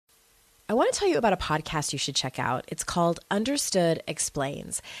I want to tell you about a podcast you should check out. It's called Understood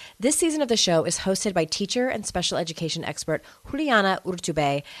Explains. This season of the show is hosted by teacher and special education expert Juliana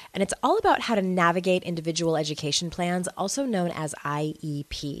Urtubey, and it's all about how to navigate individual education plans, also known as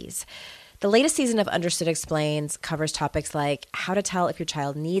IEPs. The latest season of Understood Explains covers topics like how to tell if your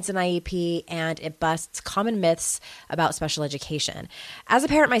child needs an IEP, and it busts common myths about special education. As a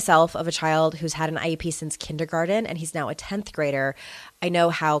parent myself of a child who's had an IEP since kindergarten, and he's now a 10th grader, I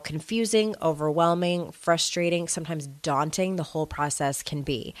know how confusing, overwhelming, frustrating, sometimes daunting the whole process can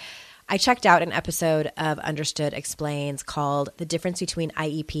be. I checked out an episode of Understood Explains called The Difference Between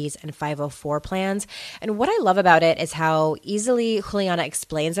IEPs and 504 Plans. And what I love about it is how easily Juliana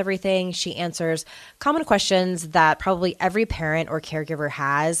explains everything. She answers common questions that probably every parent or caregiver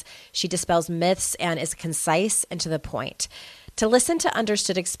has. She dispels myths and is concise and to the point. To listen to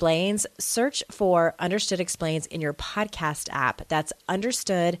Understood Explains, search for Understood Explains in your podcast app. That's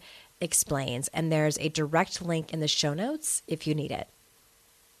Understood Explains. And there's a direct link in the show notes if you need it.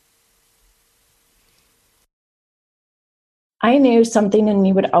 I knew something in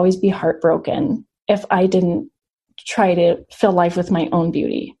me would always be heartbroken if I didn't try to fill life with my own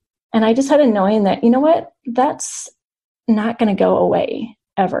beauty. And I just had a knowing that, you know what, that's not going to go away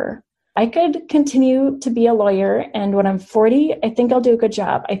ever. I could continue to be a lawyer, and when I'm 40, I think I'll do a good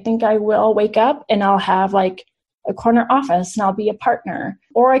job. I think I will wake up and I'll have like a corner office and I'll be a partner,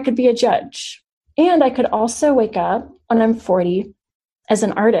 or I could be a judge. And I could also wake up when I'm 40 as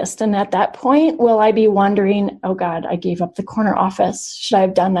an artist. And at that point, will I be wondering, oh God, I gave up the corner office. Should I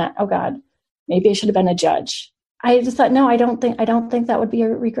have done that? Oh God, maybe I should have been a judge. I just thought, no, I don't think that would be a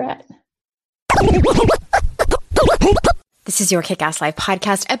regret. This is Your Kick-Ass Life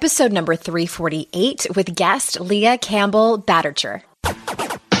podcast, episode number 348 with guest Leah Campbell Badertscher.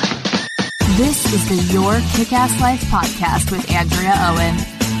 This is the Your Kick-Ass Life podcast with Andrea Owen,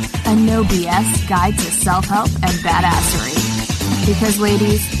 a no BS guide to self-help and badassery. Because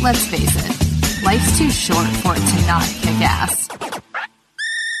ladies, let's face it, life's too short for it to not kick ass.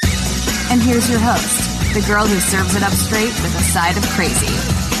 And here's your host, the girl who serves it up straight with a side of crazy,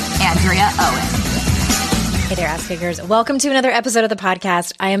 Andrea Owen. Hey there, ass kickers. Welcome to another episode of the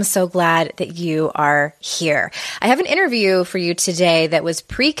podcast. I am so glad that you are here. I have an interview for you today that was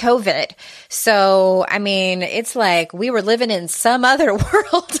pre-COVID. So, I mean, it's like we were living in some other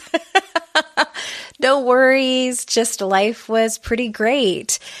world. No worries, just life was pretty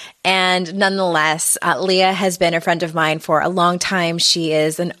great. And nonetheless, Leah has been a friend of mine for a long time. She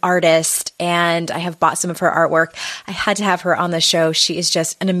is an artist, and I have bought some of her artwork. I had to have her on the show. She is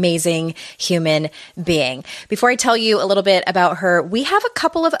just an amazing human being. Before I tell you a little bit about her, we have a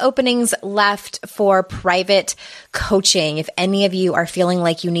couple of openings left for private coaching. If any of you are feeling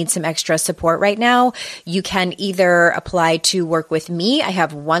like you need some extra support right now, you can either apply to work with me. I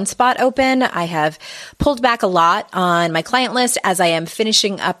have one spot open. I have pulled back a lot on my client list as I am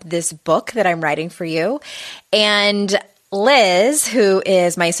finishing up this book that I'm writing for you. And Liz, who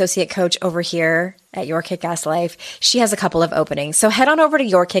is my associate coach over here at Your Kick-Ass Life, she has a couple of openings. So head on over to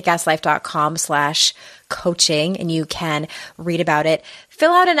yourkickasslife.com/coaching and you can read about it.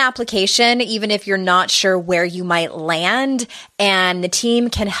 Fill out an application, even if you're not sure where you might land, and the team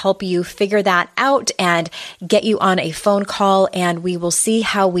can help you figure that out and get you on a phone call, and we will see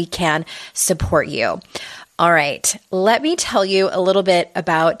how we can support you. All right, let me tell you a little bit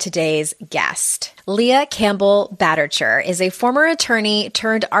about today's guest. Leah Campbell Badertscher is a former attorney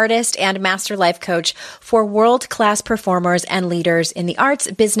turned artist and master life coach for world-class performers and leaders in the arts,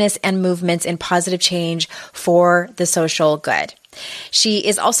 business, and movements in positive change for the social good. She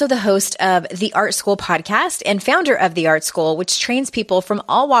is also the host of the Art School podcast and founder of the Art School, which trains people from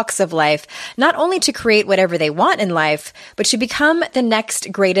all walks of life, not only to create whatever they want in life, but to become the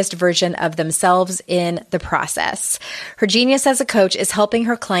next greatest version of themselves in the process. Her genius as a coach is helping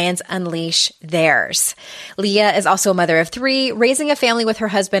her clients unleash theirs. Leah is also a mother of three, raising a family with her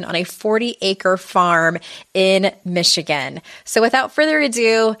husband on a 40-acre farm in Michigan. So without further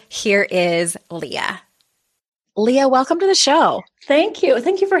ado, here is Leah. Leah, welcome to the show. Thank you.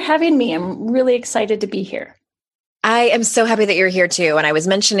 Thank you for having me. I'm really excited to be here. I am so happy that you're here too. And I was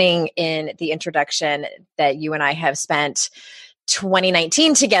mentioning in the introduction that you and I have spent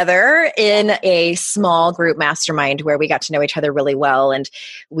 2019 together in a small group mastermind where we got to know each other really well. And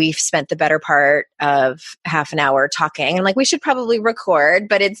we've spent the better part of half an hour talking. I'm like, we should probably record,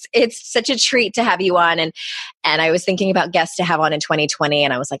 but it's such a treat to have you on. And I was thinking about guests to have on in 2020.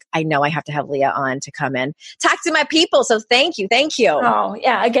 And I was like, I know I have to have Leah on to come and talk to my people. So thank you. Thank you. Oh,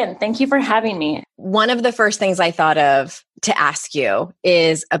 yeah. Again, thank you for having me. One of the first things I thought of to ask you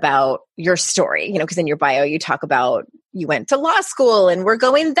is about your story, because in your bio, you talk about you went to law school and we're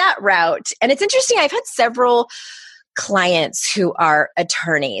going that route. And it's interesting. I've had several clients who are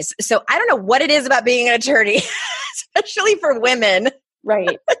attorneys. So I don't know what it is about being an attorney, especially for women.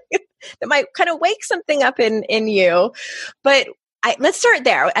 Right. That might kind of wake something up in you. But let's start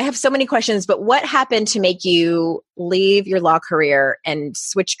there. I have so many questions, but what happened to make you leave your law career and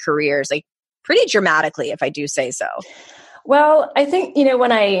switch careers, like pretty dramatically, if I do say so? Well, I think,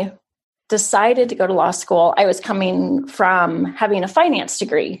 when I decided to go to law school, I was coming from having a finance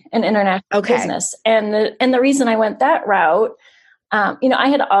degree in international business. And the reason I went that route, I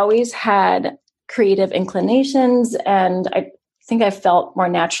had always had creative inclinations, and I think I felt more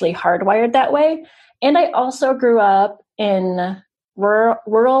naturally hardwired that way. And I also grew up in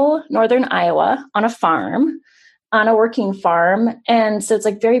rural northern Iowa on a farm, on a working farm. And so it's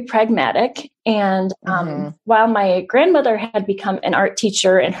like very pragmatic. And while my grandmother had become an art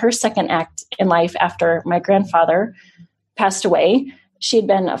teacher in her second act in life after my grandfather passed away, she had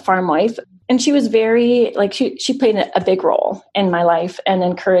been a farm wife. And she was very, she played a big role in my life and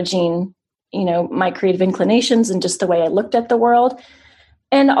encouraging, my creative inclinations and just the way I looked at the world.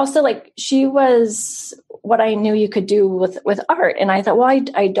 And also, she was what I knew you could do with art. And I thought, well,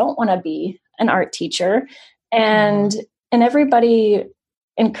 I don't want to be an art teacher. And everybody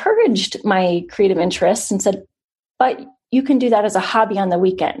encouraged my creative interests and said, but you can do that as a hobby on the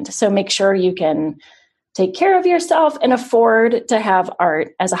weekend. So make sure you can take care of yourself and afford to have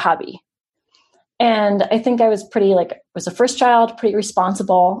art as a hobby. And I think I was pretty was a first child, pretty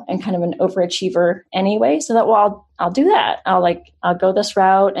responsible and kind of an overachiever anyway. So that, well, I'll do that. I'll go this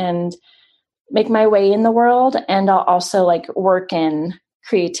route and make my way in the world. And I'll also work in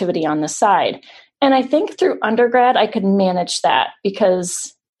creativity on the side. And I think through undergrad, I could manage that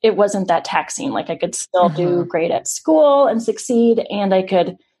because it wasn't that taxing. I could still do great at school and succeed. And I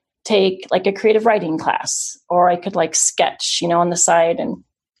could take a creative writing class, or I could sketch, on the side.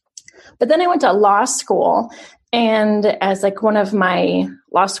 But then I went to law school, and as one of my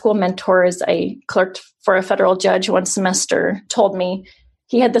law school mentors, I clerked for a federal judge one semester, told me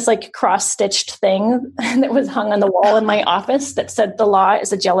he had this cross-stitched thing that was hung on the wall in my office that said, "The law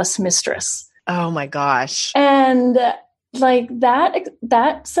is a jealous mistress." Oh my gosh. And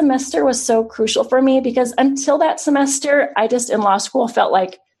that semester was so crucial for me, because until that semester, I just in law school felt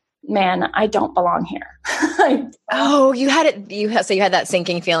man, I don't belong here. Oh, you had it. So you had that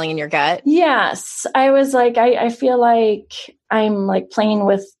sinking feeling in your gut. Yes. I was I feel like I'm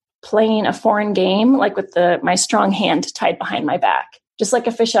playing a foreign game, with my strong hand tied behind my back, just like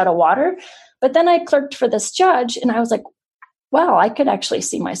a fish out of water. But then I clerked for this judge, and I was wow, I could actually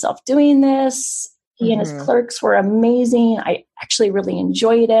see myself doing this. He and his clerks were amazing. I actually really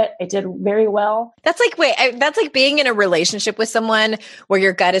enjoyed it. I did very well. That's that's like being in a relationship with someone where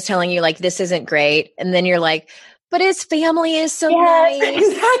your gut is telling you this isn't great. And then you're but his family is so nice.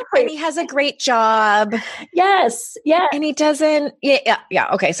 Exactly. And he has a great job. Yes. Yeah. And he doesn't. Yeah.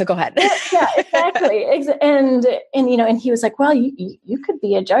 Okay. So go ahead. Yeah, exactly. And and he was well, you could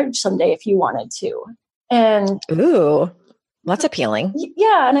be a judge someday if you wanted to. And ooh. That's appealing.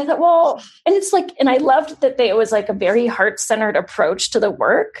 Yeah. And I thought, well, and it's and I loved that it was a very heart-centered approach to the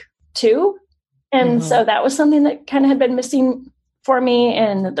work too. And so that was something that kind of had been missing for me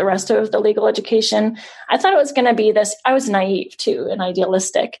and the rest of the legal education. I thought it was going to be this, I was naive too and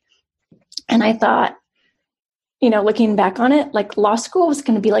idealistic. And I thought, looking back on it, law school was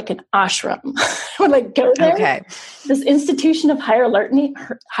going to be an ashram. I would go there, this institution of higher learning,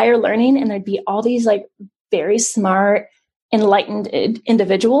 and there'd be all these very smart, enlightened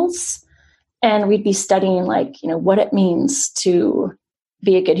individuals, and we'd be studying what it means to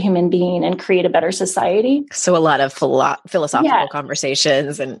be a good human being and create a better society. So a lot of philosophical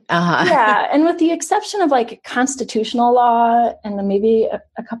conversations and and with the exception of constitutional law and then maybe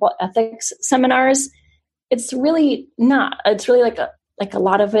a couple of ethics seminars, it's really not. It's really a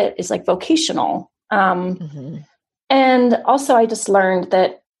lot of it is vocational. And also I just learned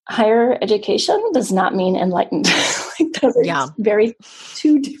that higher education does not mean enlightened. Those are very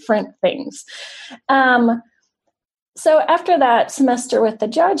two different things. So after that semester with the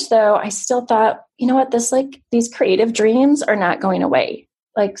judge, though, I still thought, these creative dreams are not going away.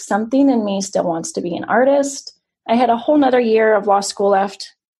 Something in me still wants to be an artist. I had a whole nother year of law school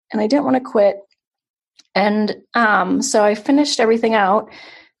left, and I didn't want to quit. And so I finished everything out.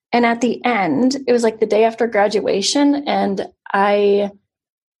 And at the end, it was the day after graduation, and I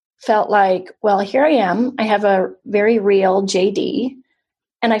felt well, here I am. I have a very real JD,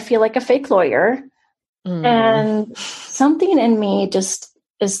 and I feel like a fake lawyer. And something in me just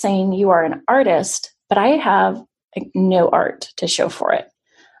is saying, you are an artist, but I have like no art to show for it,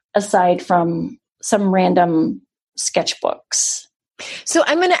 aside from some random sketchbooks. So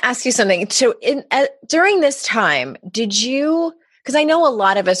I'm going to ask you something. So during this time, did you, because I know a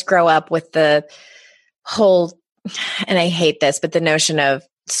lot of us grow up with the whole, and I hate this, but the notion of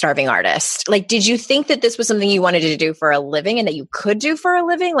starving artist. Like, did you think that this was something you wanted to do for a living and that you could do for a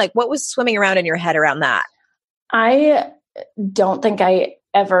living? Like, what was swimming around in your head around that? I don't think I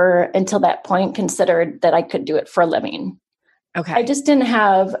ever, until that point, considered that I could do it for a living. Okay. I just didn't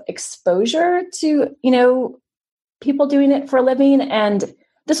have exposure to, people doing it for a living. And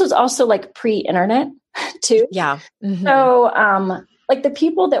this was also like pre-internet too. Yeah. Mm-hmm. So, like the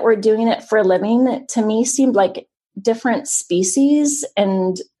people that were doing it for a living to me seemed like different species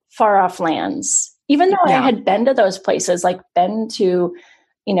and far off lands, even though I had been to those places, like been to,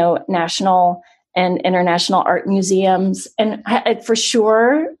 national and international art museums. And I, for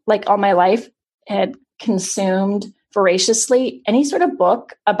sure, like all my life, had consumed voraciously any sort of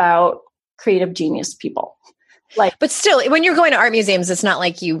book about creative genius people. Like, but still, when you're going to art museums, it's not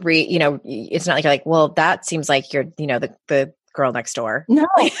like you it's not like you're like, well, that seems like you're, the girl next door. No,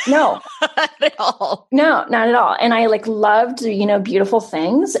 not at all. No, not at all. And I like loved, beautiful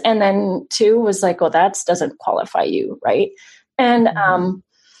things. And then two was like, well, that doesn't qualify you. Right. And,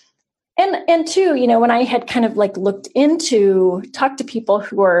 and two, when I had kind of like talked to people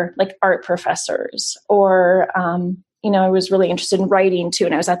who were like art professors or, I was really interested in writing too.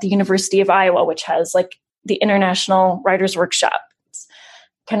 And I was at the University of Iowa, which has like the International Writers Workshop. It's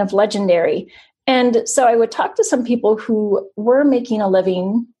kind of legendary. And so I would talk to some people who were making a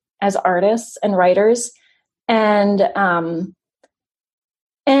living as artists and writers. And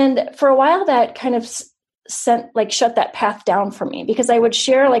for a while that kind of shut that path down for me, because I would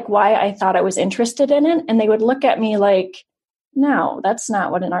share like why I thought I was interested in it. And they would look at me like, no, that's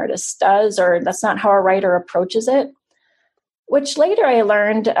not what an artist does, or that's not how a writer approaches it, which later I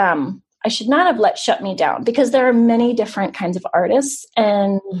learned, I should not have let shut me down, because there are many different kinds of artists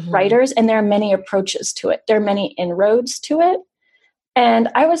and writers, and there are many approaches to it. There are many inroads to it. And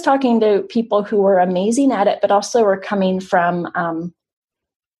I was talking to people who were amazing at it, but also were coming from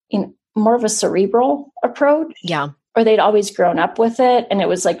more of a cerebral approach. Yeah. Or they'd always grown up with it. And it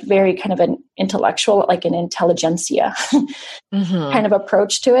was like very kind of an intellectual, like an intelligentsia kind of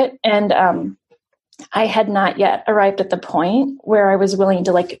approach to it. And I had not yet arrived at the point where I was willing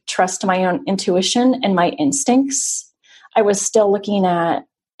to like trust my own intuition and my instincts. I was still looking at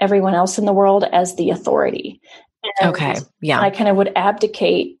everyone else in the world as the authority. And okay. Yeah. I kind of would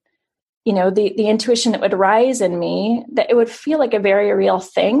abdicate, the intuition that would rise in me, that it would feel like a very real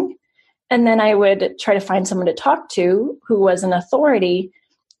thing. And then I would try to find someone to talk to who was an authority.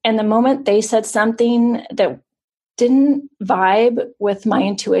 And the moment they said something that didn't vibe with my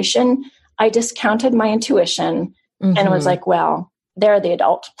intuition, I discounted my intuition and was like, well, they're the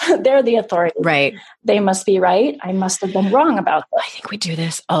adult. They're the authority. Right. They must be right. I must have been wrong about this. I think we do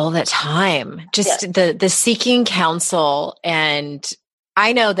this all the time. Just the seeking counsel. And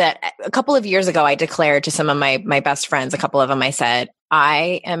I know that a couple of years ago, I declared to some of my best friends, a couple of them, I said,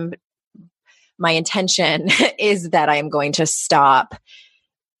 my intention is that I am going to stop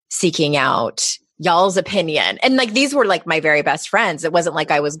seeking out y'all's opinion. And like, these were like my very best friends. It wasn't like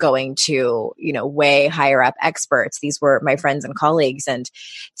I was going to, way higher up experts. These were my friends and colleagues. And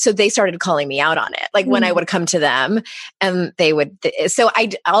so they started calling me out on it. Like when I would come to them and they would, so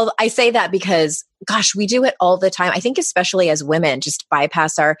I say that because gosh, we do it all the time. I think especially as women, just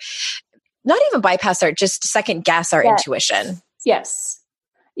just second guess our intuition. Yes.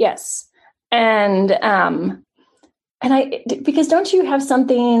 And because don't you have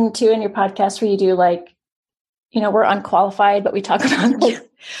something too in your podcast where you do like, we're unqualified, but we talk about like,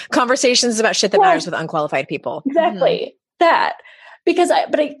 conversations about shit that matters with unqualified people. Exactly. That, because I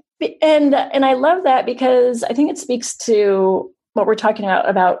love that, because I think it speaks to what we're talking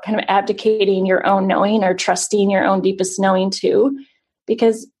about kind of abdicating your own knowing or trusting your own deepest knowing too,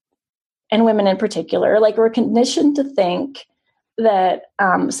 because, and women in particular, like we're conditioned to think that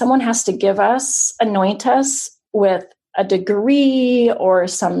someone has to anoint us with a degree or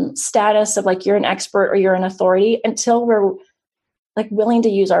some status of like, you're an expert or you're an authority, until we're like willing to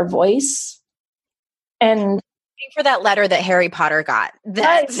use our voice. And for that letter that Harry Potter got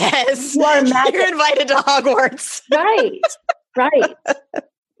that says you're invited to Hogwarts. Right.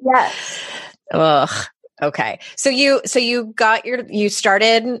 Yes. Ugh. Okay. So you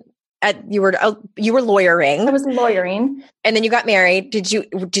were lawyering. I was lawyering. And then you got married. Did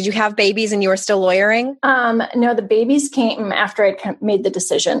you have babies and you were still lawyering? No, the babies came after I'd made the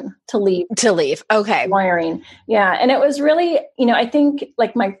decision to leave. Okay. Lawyering. Yeah. And it was really, I think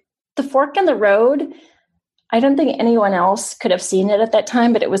like the fork in the road, I don't think anyone else could have seen it at that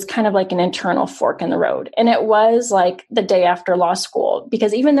time, but it was kind of like an internal fork in the road. And it was like the day after law school,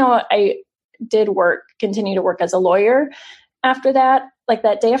 because even though I did continue to work as a lawyer after that, like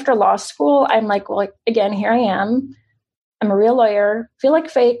that day after law school, I'm like, well, again, here I am. I'm a real lawyer, feel like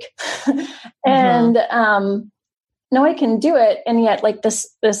fake. And no, I can do it. And yet like this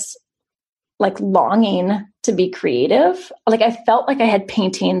like longing to be creative, like I felt like I had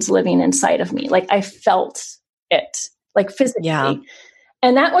paintings living inside of me. Like I felt it, like physically. Yeah.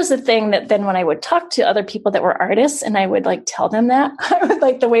 And that was the thing that then when I would talk to other people that were artists and I would like tell them that, I would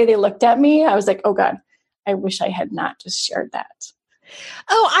like the way they looked at me, I was like, oh God, I wish I had not just shared that.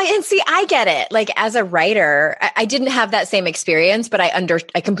 Oh, I get it. Like as a writer, I didn't have that same experience, but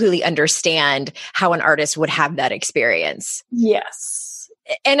I completely understand how an artist would have that experience. Yes.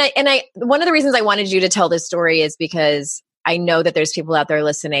 And I, one of the reasons I wanted you to tell this story is because I know that there's people out there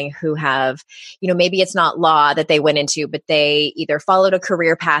listening who have, maybe it's not law that they went into, but they either followed a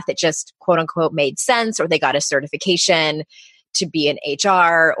career path that just quote unquote made sense, or they got a certification to be in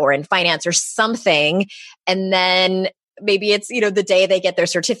HR or in finance or something. And then maybe it's, the day they get their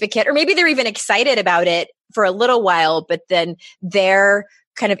certificate, or maybe they're even excited about it for a little while, but then their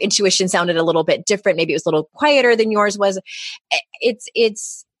kind of intuition sounded a little bit different. Maybe it was a little quieter than yours was.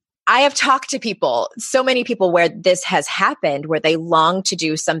 I have talked to people, so many people where this has happened, where they long to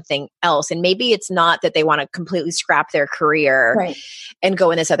do something else. And maybe it's not that they want to completely scrap their career and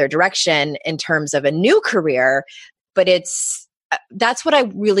go in this other direction in terms of a new career, but that's what I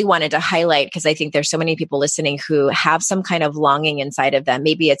really wanted to highlight, because I think there's so many people listening who have some kind of longing inside of them.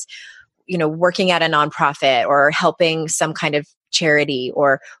 Maybe it's, working at a nonprofit or helping some kind of charity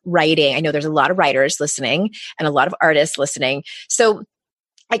or writing. I know there's a lot of writers listening and a lot of artists listening. So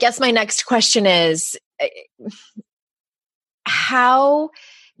I guess my next question is, how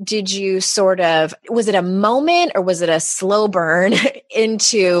did you was it a moment or was it a slow burn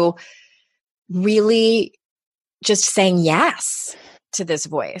into really just saying yes to this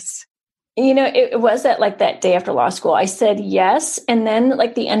voice? It was that day after law school, I said yes. And then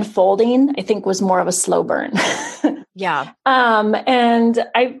like the unfolding, I think, was more of a slow burn. Yeah. And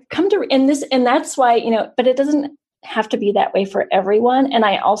I've come to, and that's why, but it doesn't have to be that way for everyone. And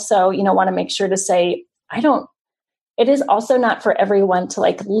I also, want to make sure to say, it is also not for everyone to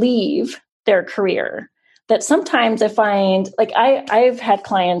like leave their career. That sometimes I find, like I've had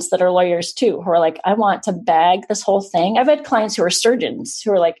clients that are lawyers too, who are like, I want to bag this whole thing. I've had clients who are surgeons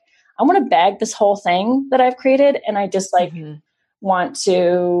who are like, I want to bag this whole thing that I've created. And I just like want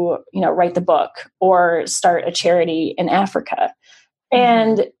to, write the book or start a charity in Africa.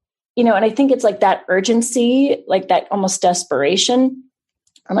 And, and I think it's like that urgency, like that almost desperation.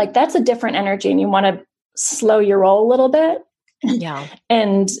 I'm like, that's a different energy. And you want to slow your roll a little bit. Yeah.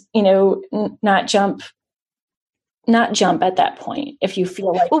 And, not jump at that point if you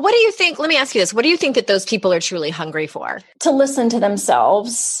feel like. Well, what do you think? Let me ask you this. What do you think that those people are truly hungry for? To listen to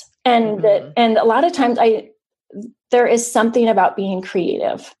themselves. And and a lot of times there is something about being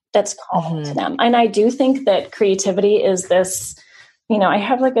creative that's calling to them. And I do think that creativity is this,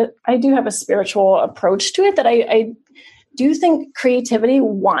 I do have a spiritual approach to it, that I do think creativity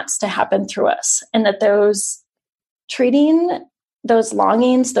wants to happen through us, and that treating those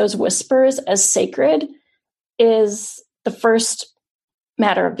longings, those whispers as sacred is the first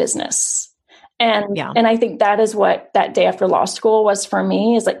matter of business. And I think that is what that day after law school was for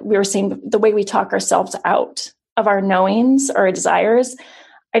me, is like we were saying, the way we talk ourselves out of our knowings or our desires.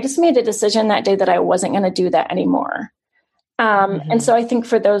 I just made a decision that day that I wasn't going to do that anymore. And so I think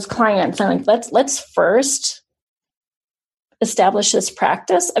for those clients, I'm like, let's first establish this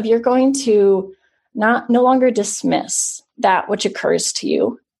practice of, you're going to no longer dismiss that which occurs to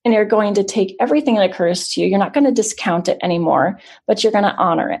you. And you're going to take everything that occurs to you. You're not going to discount it anymore, but you're going to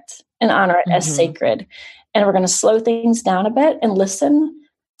honor it as sacred. And we're going to slow things down a bit and listen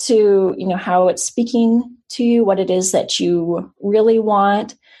to, how it's speaking to you, what it is that you really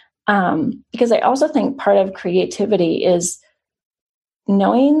want. Because I also think part of creativity is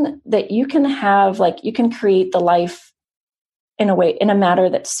knowing that you can you can create the life in a manner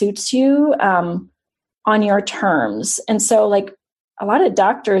that suits you, on your terms. And so like, a lot of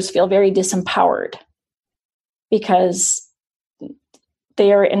doctors feel very disempowered because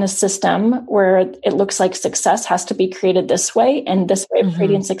they are in a system where it looks like success has to be created this way. And this way of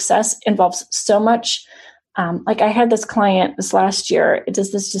creating success involves so much. Like I had this client this last year,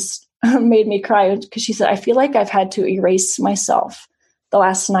 this just made me cry, because she said, I feel like I've had to erase myself the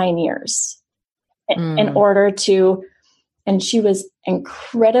last 9 years in order to, and she was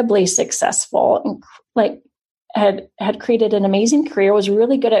incredibly successful, like had created an amazing career, was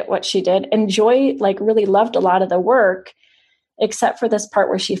really good at what she did. And Joy really loved a lot of the work, except for this part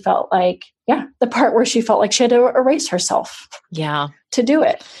where she felt like, the part where she felt like she had to erase herself. Yeah. To do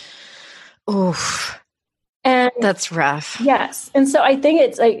it. Oof. And that's rough. Yes. And so I think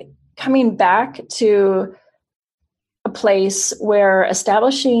it's coming back to a place where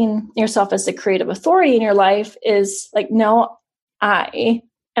establishing yourself as the creative authority in your life is no, I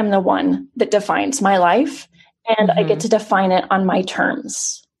am the one that defines my life, and I get to define it on my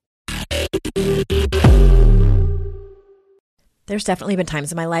terms. There's definitely been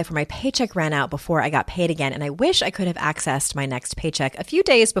times in my life where my paycheck ran out before I got paid again, and I wish I could have accessed my next paycheck a few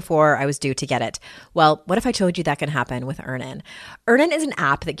days before I was due to get it. Well, what if I told you that can happen with Earnin? Earnin is an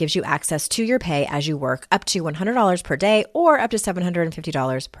app that gives you access to your pay as you work, up to $100 per day or up to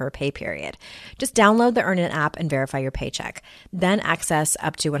 $750 per pay period. Just download the Earnin app and verify your paycheck. Then access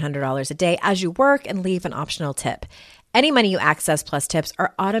up to $100 a day as you work and leave an optional tip. Any money you access plus tips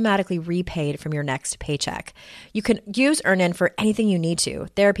are automatically repaid from your next paycheck. You can use Earnin for anything you need to: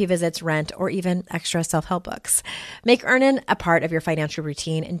 therapy visits, rent, or even extra self-help books. Make Earnin a part of your financial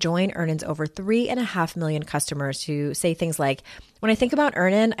routine and join Earnin's over 3.5 million customers who say things like, "When I think about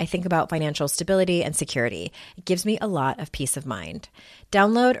Earnin, I think about financial stability and security. It gives me a lot of peace of mind."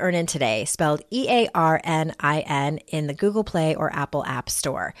 Download Earnin today, spelled EARNIN, in the Google Play or Apple App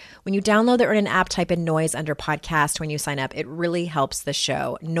Store. When you download the Earnin app, type in Noise under podcast when you sign up. It really helps the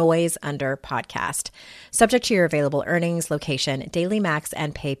show. Noise under podcast. Subject to your available earnings, location, daily max,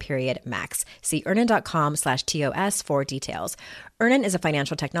 and pay period max. See earnin.com/TOS for details. Earnin is a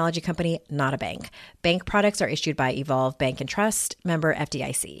financial technology company, not a bank. Bank products are issued by Evolve Bank and Trust, member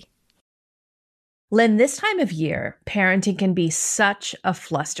FDIC. Lynn, this time of year, parenting can be such a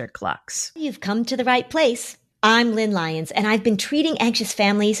flusterclux. You've come to the right place. I'm Lynn Lyons, and I've been treating anxious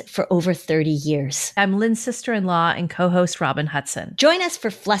families for over 30 years. I'm Lynn's sister-in-law and co-host Robin Hudson. Join us for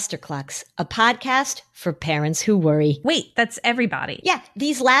Flusterclux, a podcast for parents who worry. Wait, that's everybody. Yeah,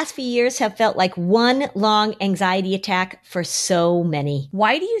 these last few years have felt like one long anxiety attack for so many.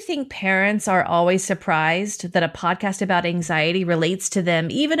 Why do you think parents are always surprised that a podcast about anxiety relates to them,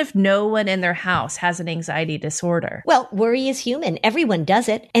 even if no one in their house has an anxiety disorder? Well, worry is human. Everyone does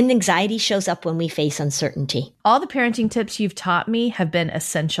it. And anxiety shows up when we face uncertainty. All the parenting tips you've taught me have been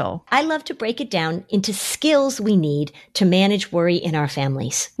essential. I love to break it down into skills we need to manage worry in our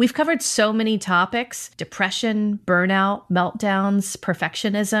families. We've covered so many topics: depression, burnout, meltdowns,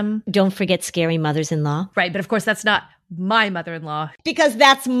 perfectionism. Don't forget scary mothers-in-law. Right, but of course that's not my mother-in-law. Because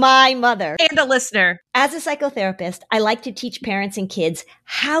that's my mother. And a listener. As a psychotherapist, I like to teach parents and kids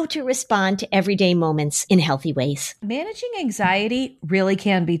how to respond to everyday moments in healthy ways. Managing anxiety really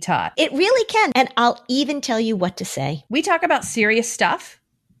can be taught. It really can. And I'll even tell you what to say. We talk about serious stuff,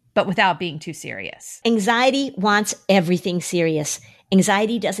 but without being too serious. Anxiety wants everything serious.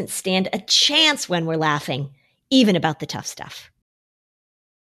 Anxiety doesn't stand a chance when we're laughing, even about the tough stuff.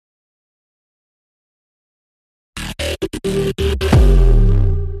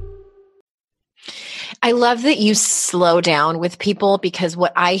 I love that you slow down with people, because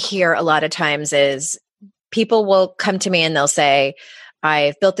what I hear a lot of times is people will come to me and they'll say,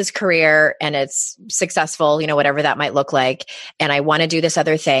 I've built this career and it's successful, whatever that might look like, and I want to do this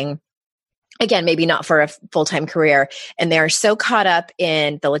other thing. Again, maybe not for a full-time career. And they're so caught up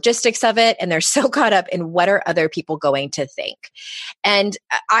in the logistics of it. And they're so caught up in what are other people going to think. And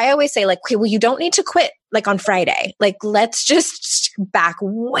I always say, okay, well, you don't need to quit on Friday. Let's just back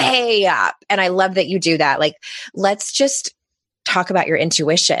way up. And I love that you do that. Let's just talk about your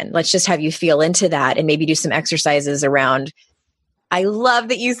intuition. Let's just have you feel into that and maybe do some exercises around. I love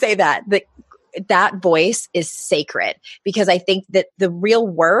that you say that voice is sacred, because I think that the real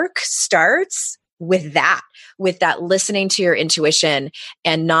work starts with that listening to your intuition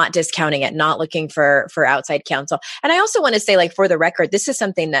and not discounting it, not looking for outside counsel. And I also want to say, for the record, this is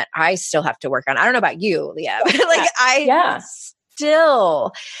something that I still have to work on. I don't know about you, Leah, but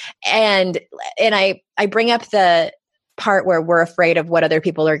still, and I bring up the part where we're afraid of what other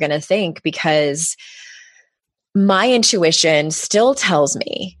people are going to think, because my intuition still tells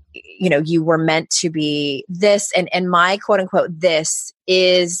me, you were meant to be this, and my quote unquote, this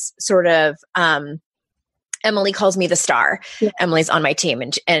is sort of, Emily calls me the star. Yeah. Emily's on my team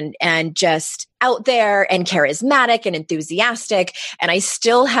and just out there and charismatic and enthusiastic. And I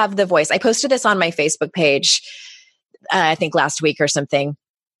still have the voice. I posted this on my Facebook page, I think last week or something,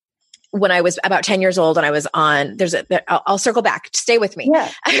 when I was about 10 years old and I was on, I'll circle back, stay with me. Yeah.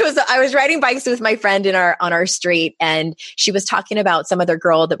 I was riding bikes with my friend on our street, and she was talking about some other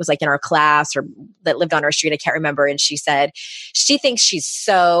girl that was in our class or that lived on our street. I can't remember. And she said, she thinks she's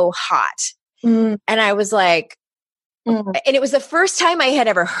so hot. Mm. And I was like, Mm. And it was the first time I had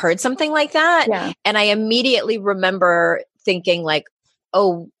ever heard something like that. Yeah. And I immediately remember thinking like,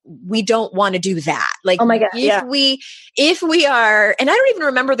 oh, we don't want to do that. Like, Oh my God, if we are, and I don't even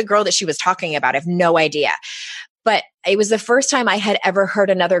remember the girl that she was talking about. I have no idea. But it was the first time I had ever heard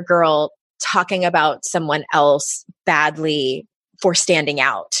another girl talking about someone else badly for standing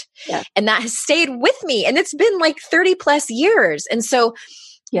out. Yeah. And that has stayed with me. And it's been like 30 plus years. And so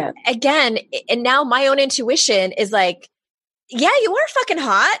again, and now my own intuition is like, yeah, you are fucking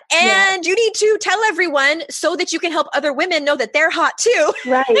hot and you need to tell everyone so that you can help other women know that they're hot too.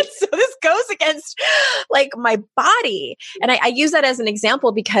 Right. So this goes against like my body. And I use that as an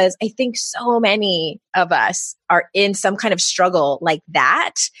example because I think so many of us are in some kind of struggle like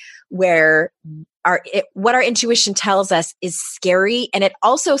that, where what our intuition tells us is scary. And it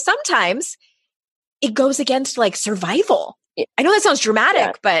also sometimes it goes against like survival. I know that sounds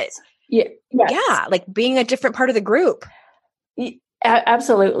dramatic, but like being a different part of the group.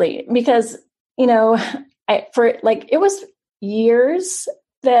 Absolutely. Because, it was years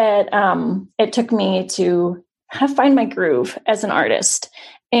that it took me to find my groove as an artist.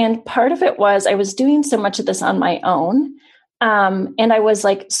 And part of it was I was doing so much of this on my own. And I was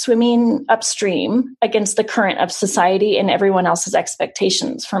like swimming upstream against the current of society and everyone else's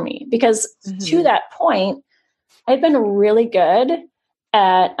expectations for me. Because to that point, I'd been really good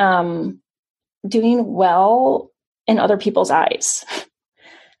at doing well in other people's eyes.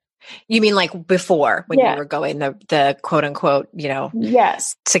 You mean like before when you were going the quote unquote,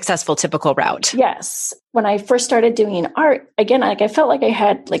 successful typical route? Yes. When I first started doing art, again, like I felt like I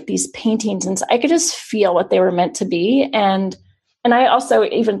had like these paintings and I could just feel what they were meant to be. And I also,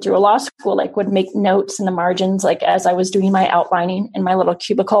 even through law school, like would make notes in the margins, like as I was doing my outlining in my little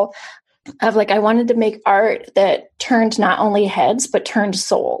cubicle of like, I wanted to make art that turned not only heads, but turned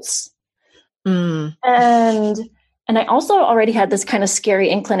souls. And I also already had this kind of scary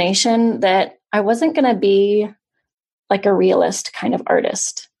inclination that I wasn't going to be like a realist kind of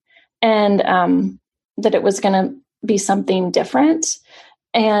artist, and that it was going to be something different.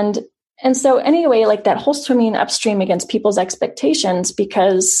 And so anyway, like that whole swimming upstream against people's expectations,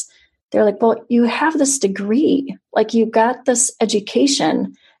 because they're like, well, you have this degree, like you got this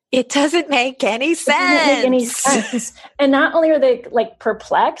education. It doesn't make any sense. And not only are they like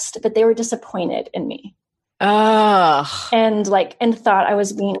perplexed, but they were disappointed in me. Oh, and thought I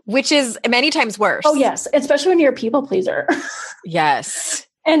was being, which is many times worse. Oh yes, especially when you're a people pleaser. Yes,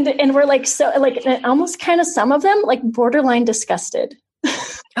 and we're like so like almost kind of some of them like borderline disgusted.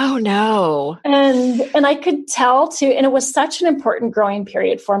 Oh no, and I could tell too, and it was such an important growing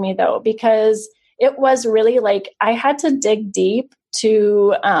period for me though, because it was really like I had to dig deep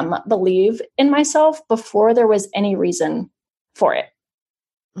to believe in myself before there was any reason for it.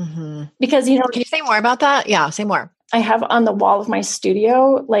 Because, can you say more about that? Yeah, say more. I have on the wall of my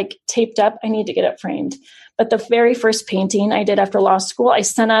studio, like taped up, I need to get it framed. But the very first painting I did after law school, I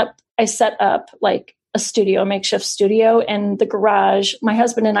set up like a studio, a makeshift studio in the garage. My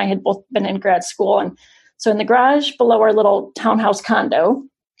husband and I had both been in grad school. And so in the garage below our little townhouse condo,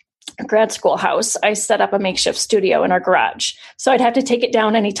 grad school house, I set up a makeshift studio in our garage. So I'd have to take it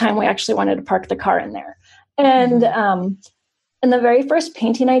down anytime we actually wanted to park the car in there. And, and the very first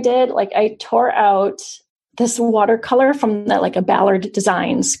painting I did, like I tore out this watercolor from like a Ballard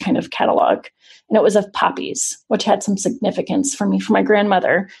Designs kind of catalog. And it was of poppies, which had some significance for me, for my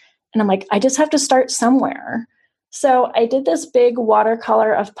grandmother. And I'm like, I just have to start somewhere. So I did this big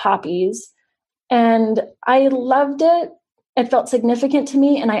watercolor of poppies and I loved it. It felt significant to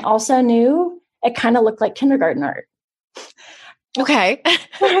me. And I also knew it kind of looked like kindergarten art. Okay.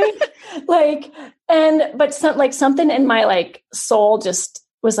 Right? But something in my like soul just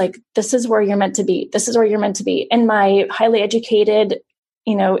was like, this is where you're meant to be. This is where you're meant to be. And my highly educated,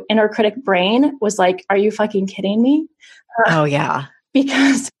 inner critic brain was like, are you fucking kidding me? Oh yeah.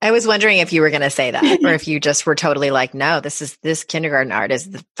 Because I was wondering if you were going to say that, or if you just were totally like, no, this kindergarten art is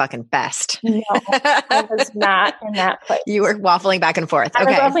the fucking best. No, I was not in that place. You were waffling back and forth. I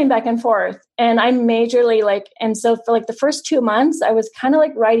was waffling back and forth. And I majorly and so for like the first 2 months, I was kind of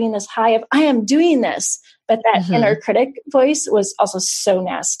like riding this high of, I am doing this. But that inner critic voice was also so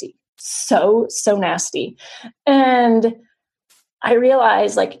nasty. So nasty. And I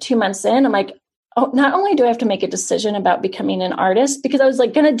realized like 2 months in, I'm like, oh, not only do I have to make a decision about becoming an artist, because I was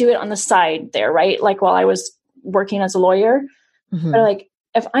like going to do it on the side there, right? Like while I was working as a lawyer, but like,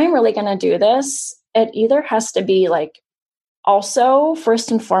 if I'm really going to do this, it either has to be like also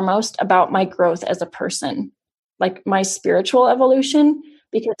first and foremost about my growth as a person, like my spiritual evolution.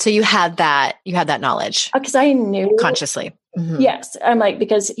 Because so you had that knowledge because I knew consciously. Yes. I'm like,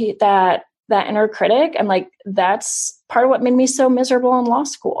 because that that inner critic. I'm like, that's part of what made me so miserable in law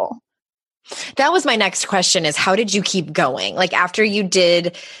school. That was my next question, is how did you keep going? Like after you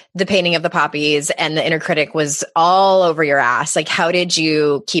did the painting of the poppies and the inner critic was all over your ass, like how did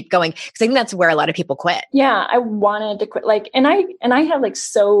you keep going? Because I think that's where a lot of people quit. Yeah, I wanted to quit. Like, and I have like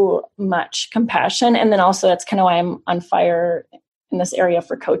so much compassion. And then also that's kind of why I'm on fire in this area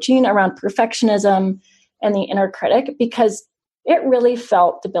for coaching around perfectionism and the inner critic, because it really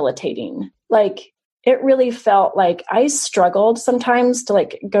felt debilitating. Like, it really felt like I struggled sometimes to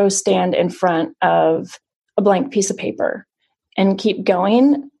like go stand in front of a blank piece of paper and keep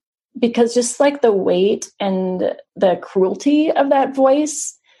going, because just like the weight and the cruelty of that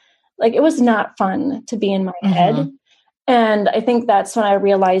voice, like it was not fun to be in my head. And I think that's when I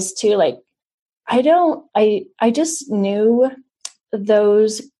realized too, like, I just knew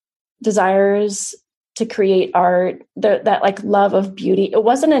those desires to create art, that like love of beauty. It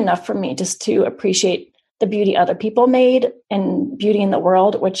wasn't enough for me just to appreciate the beauty other people made and beauty in the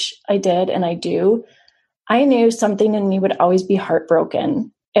world, which I did and I do. I knew something in me would always be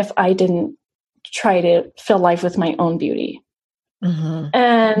heartbroken if I didn't try to fill life with my own beauty.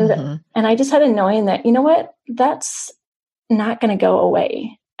 And I just had a knowing that, you know what, that's not going to go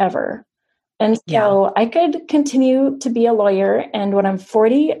away ever. And so I could continue to be a lawyer. And when I'm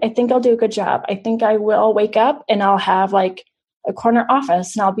 40, I think I'll do a good job. I think I will wake up and I'll have like a corner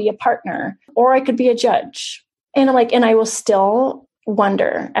office and I'll be a partner, or I could be a judge. And I'm like, and I will still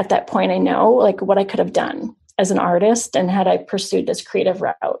wonder at that point, I know like what I could have done as an artist and had I pursued this creative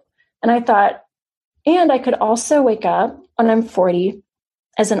route. And I thought, and I could also wake up when I'm 40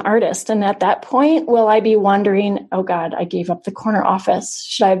 as an artist. And at that point, will I be wondering, oh God, I gave up the corner office.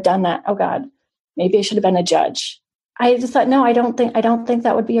 Should I have done that? Oh God, maybe I should have been a judge. I just thought, no, I don't think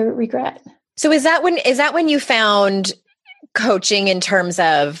that would be a regret. So is that when you found coaching in terms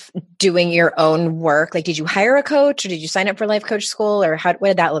of doing your own work? Like, did you hire a coach or did you sign up for life coach school, or what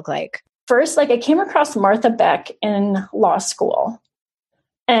did that look like? First, like I came across Martha Beck in law school.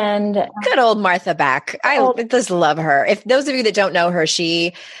 And good old Martha Beck. I just love her. If those of you that don't know her,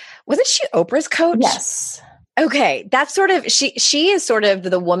 wasn't she Oprah's coach? Yes. Okay. That's sort of, she is sort of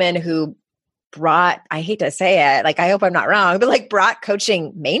the woman who brought, I hate to say it, like, I hope I'm not wrong, but like brought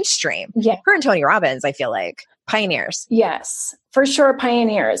coaching mainstream. Yeah. Her and Tony Robbins, I feel like pioneers. Yes, for sure.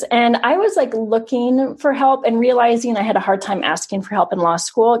 Pioneers. And I was like looking for help and realizing I had a hard time asking for help in law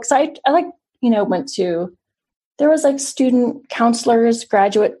school. Cause I like, there was like student counselors,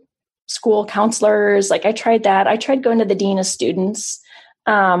 graduate school counselors. Like I tried that. I tried going to the dean of students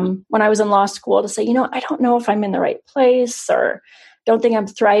when I was in law school to say, I don't know if I'm in the right place or don't think I'm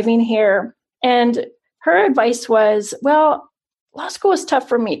thriving here. And her advice was, well, law school was tough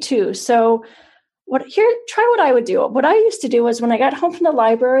for me too. So try what I would do. What I used to do was when I got home from the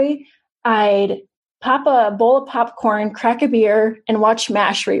library, I'd pop a bowl of popcorn, crack a beer, and watch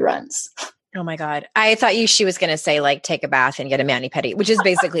MASH reruns. Oh my God. I thought she was going to say like take a bath and get a mani-pedi, which is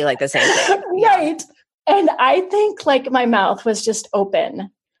basically like the same thing. Right. And I think like my mouth was just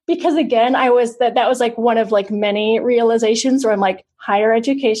open because again, that was like one of like many realizations where I'm like, higher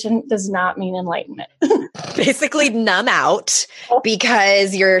education does not mean enlightenment. Basically numb out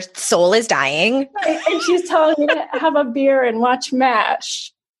because your soul is dying. Right. And she's telling me to have a beer and watch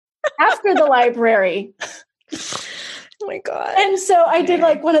MASH after the library. Oh my God. And so I did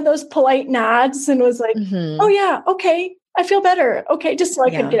like one of those polite nods and was like, oh yeah, okay. I feel better. Okay. Just so I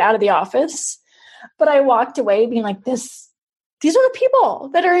could get out of the office. But I walked away being like, these are the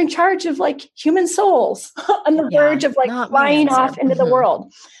people that are in charge of like human souls on the verge of like flying off into the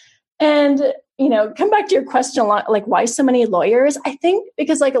world. And, come back to your question a lot, like why so many lawyers? I think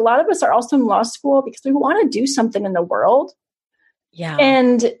because like a lot of us are also in law school because we want to do something in the world. Yeah.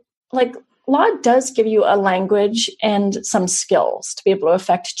 And like, law does give you a language and some skills to be able to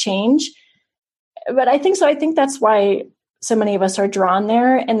affect change. But I think that's why so many of us are drawn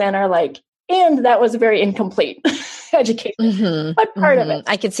there and then are like, and that was very incomplete education. But part of it.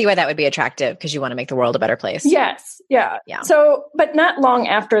 I can see why that would be attractive because you want to make the world a better place. Yes. Yeah. So, but not long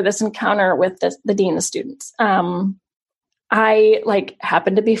after this encounter with the dean of students, I like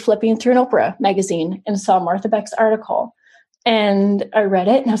happened to be flipping through an Oprah magazine and saw Martha Beck's article. And I read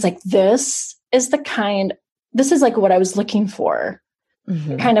it and I was like, this is like what I was looking for,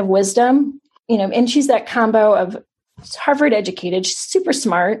 kind of wisdom, and she's that combo of Harvard educated, she's super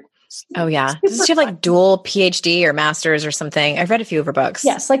smart. Oh yeah. Does she have like dual PhD or master's or something? I've read a few of her books.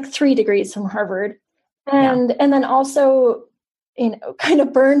 Yes. Like 3 degrees from Harvard. And then also, kind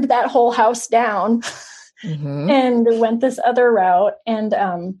of burned that whole house down and went this other route. And,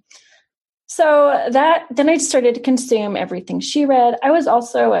 so then I started to consume everything she read. I was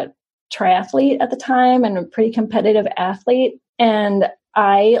also triathlete at the time and a pretty competitive athlete. And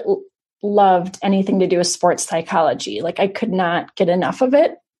I loved anything to do with sports psychology. Like I could not get enough of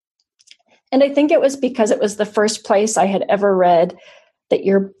it. And I think it was because it was the first place I had ever read that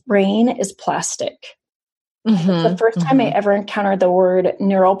your brain is plastic. It's the first time I ever encountered the word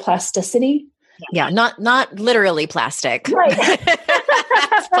neuroplasticity. Yeah, not literally plastic. Right.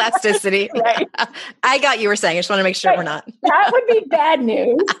 It's plasticity. Right. I got you were saying. I just want to make sure we're not. That would be bad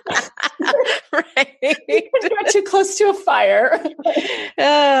news. Right. Got too close to a fire.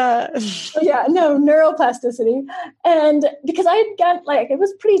 Yeah, no, neuroplasticity. And because I had got I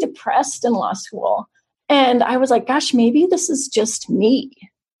was pretty depressed in law school. And I was like, gosh, maybe this is just me.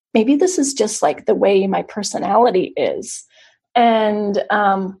 Maybe this is just like the way my personality is. And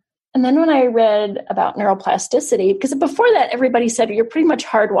then when I read about neuroplasticity, because before that, everybody said you're pretty much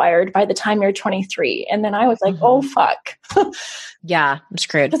hardwired by the time you're 23. And then I was like, oh, fuck. Yeah, I'm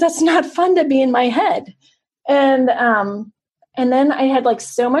screwed. Because that's not fun to be in my head. And then I had like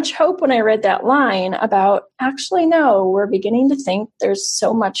so much hope when I read that line about, actually, no, we're beginning to think there's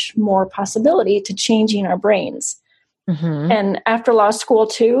so much more possibility to changing our brains. And after law school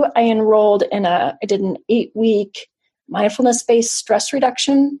too, I enrolled I did an 8-week mindfulness-based stress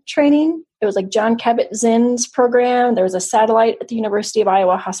reduction training. It was like John Kabat-Zinn's program. There was a satellite at the University of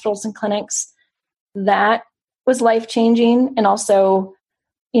Iowa Hospitals and Clinics. That was life-changing. And also,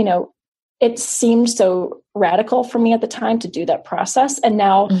 it seemed so radical for me at the time to do that process. And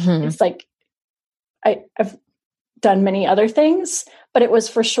now it's like, I've done many other things, but it was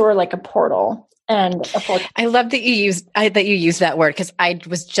for sure like a portal. And I love that you used that word, because I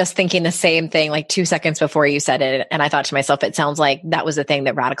was just thinking the same thing like 2 seconds before you said it. And I thought to myself, it sounds like that was the thing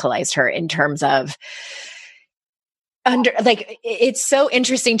that radicalized her in terms of it's so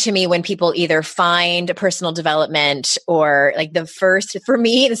interesting to me when people either find personal development or like for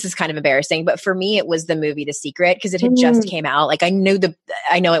me, this is kind of embarrassing, but for me, it was the movie The Secret, because it had just came out. Like I know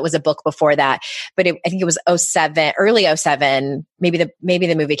it was a book before that, but I think it was 2007, early 2007. Maybe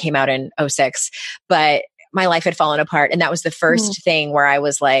the movie came out in 2006, but my life had fallen apart. And that was the first thing where I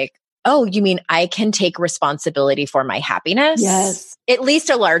was like, oh, you mean I can take responsibility for my happiness? Yes. At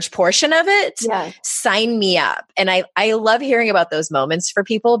least a large portion of it. Yes. Sign me up. And I love hearing about those moments for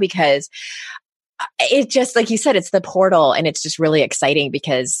people, because it just, like you said, it's the portal, and it's just really exciting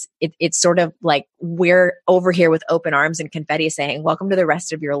because it's sort of like we're over here with open arms and confetti saying, welcome to the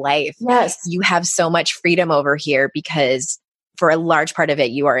rest of your life. Yes. You have so much freedom over here because for a large part of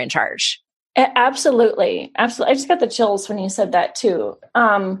it, you are in charge. Absolutely. Absolutely. I just got the chills when you said that too.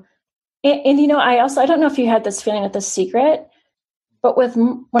 And I don't know if you had this feeling with The Secret, but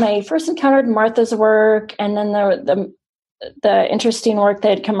when I first encountered Martha's work, and then the interesting work that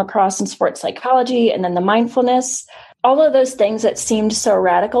had come across in sports psychology, and then the mindfulness, all of those things that seemed so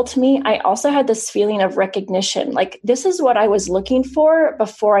radical to me, I also had this feeling of recognition. Like, this is what I was looking for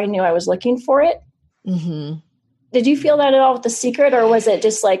before I knew I was looking for it. Mm-hmm. Did you feel that at all with The Secret, or was it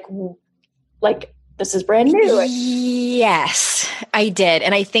just like this is brand new? Yes, I did.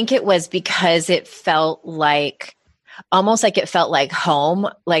 And I think it was because it felt like almost like it felt like home,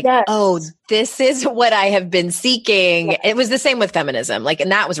 like, yes. Oh, this is what I have been seeking. Yes. It was the same with feminism. Like,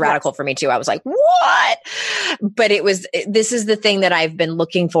 and that was radical for me too. I was like, what? But this is the thing that I've been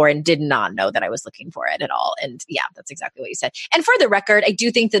looking for and did not know that I was looking for it at all. And yeah, that's exactly what you said. And for the record, I do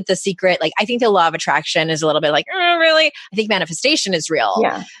think that The Secret, like, I think the law of attraction is a little bit like, really? I think manifestation is real.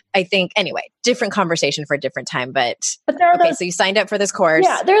 Yeah. I think, anyway, different conversation for a different time, but there are so you signed up for this course.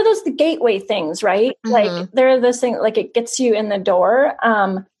 Yeah. There are the gateway things, right? Mm-hmm. Like there are those things, like it gets you in the door.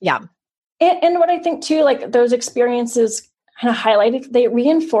 Yeah. And what I think too, like those experiences kind of highlighted, they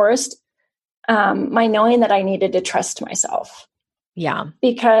reinforced my knowing that I needed to trust myself. Yeah.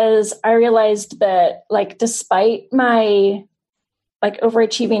 Because I realized that, like, despite my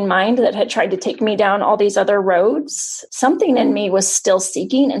overachieving mind that had tried to take me down all these other roads, something in me was still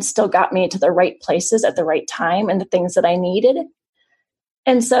seeking and still got me to the right places at the right time and the things that I needed.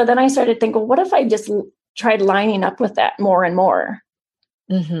 And so then I started thinking, well, what if I just tried lining up with that more and more?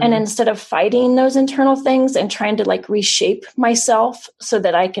 Mm-hmm. And instead of fighting those internal things and trying to like reshape myself so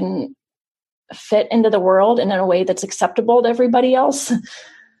that I can fit into the world in a way that's acceptable to everybody else,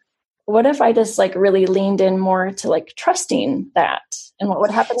 what if I just like really leaned in more to like trusting that and what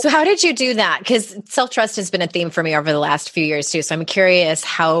would happen? So how did you do that? Because self-trust has been a theme for me over the last few years too. So I'm curious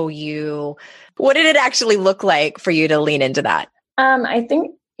what did it actually look like for you to lean into that? I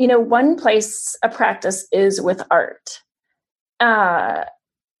think, one place, a practice is with art.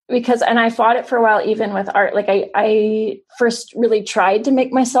 And I fought it for a while, even with art. Like I first really tried to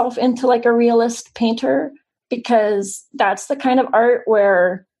make myself into like a realist painter, because that's the kind of art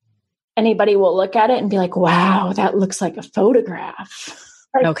where anybody will look at it and be like, wow, that looks like a photograph.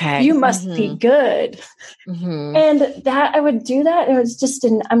 Like, Okay. you must be good. And that I would do that. It was just,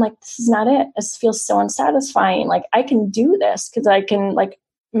 I'm like, this is not it. This feels so unsatisfying. Like, I can do this because I can like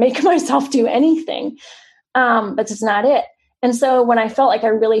make myself do anything. But it's not it. And so when I felt like I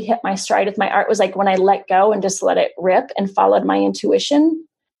really hit my stride with my art was like when I let go and just let it rip and followed my intuition,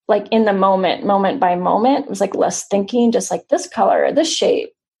 like in the moment by moment, it was like less thinking, just like this color, this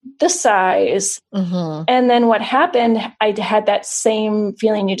shape, this size. And then what happened, I had that same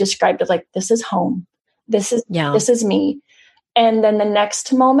feeling you described of like, this is home. This is me. And then the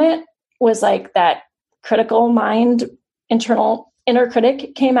next moment was like that critical mind, inner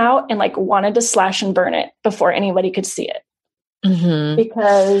critic came out and like wanted to slash and burn it before anybody could see it.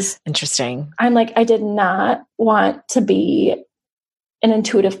 Because interesting. I'm like, I did not want to be an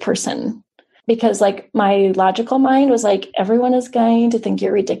intuitive person because like my logical mind was like, everyone is going to think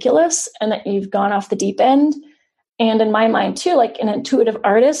you're ridiculous and that you've gone off the deep end. And in my mind too, like an intuitive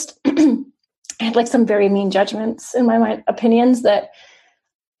artist, I had like some very mean judgments in my mind, opinions that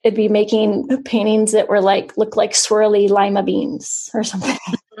it'd be making paintings that were like, look like swirly lima beans or something.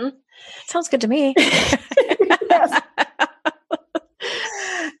 Sounds good to me. Yes.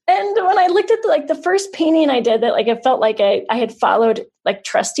 And when I looked at the first painting I did that, like, it felt like I had followed, like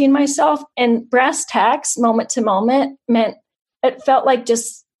trusting myself, and brass tacks moment to moment meant it felt like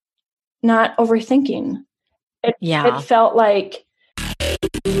just not overthinking. It felt like.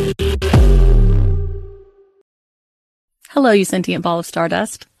 Hello, you sentient ball of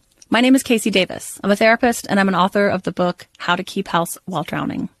stardust. My name is Casey Davis. I'm a therapist and I'm an author of the book, How to Keep House While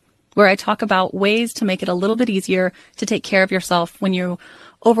Drowning, where I talk about ways to make it a little bit easier to take care of yourself when you're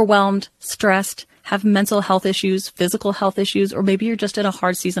overwhelmed, stressed, have mental health issues, physical health issues, or maybe you're just in a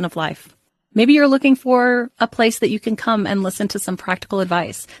hard season of life. Maybe you're looking for a place that you can come and listen to some practical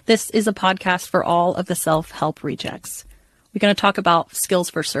advice. This is a podcast for all of the self-help rejects. We're going to talk about skills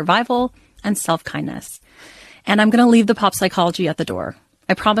for survival and self-kindness. And I'm going to leave the pop psychology at the door.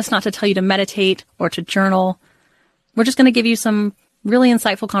 I promise not to tell you to meditate or to journal. We're just going to give you some really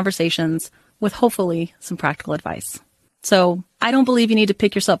insightful conversations with hopefully some practical advice. So I don't believe you need to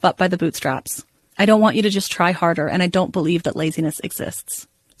pick yourself up by the bootstraps. I don't want you to just try harder, and I don't believe that laziness exists.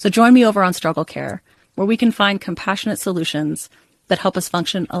 So join me over on Struggle Care, where we can find compassionate solutions that help us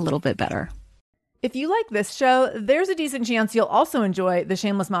function a little bit better. If you like this show, there's a decent chance you'll also enjoy the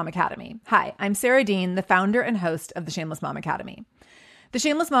Shameless Mom Academy. Hi, I'm Sarah Dean, the founder and host of the Shameless Mom Academy. The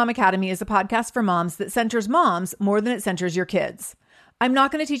Shameless Mom Academy is a podcast for moms that centers moms more than it centers your kids. I'm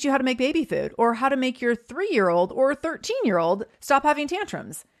not going to teach you how to make baby food or how to make your 3-year-old or 13-year-old stop having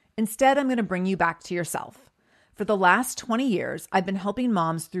tantrums. Instead, I'm going to bring you back to yourself. For the last 20 years, I've been helping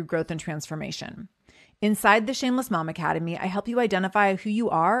moms through growth and transformation. Inside the Shameless Mom Academy, I help you identify who you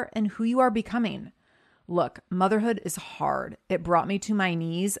are and who you are becoming. Look, motherhood is hard. It brought me to my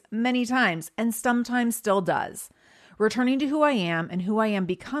knees many times and sometimes still does. Returning to who I am and who I am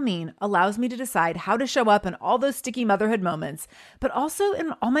becoming allows me to decide how to show up in all those sticky motherhood moments, but also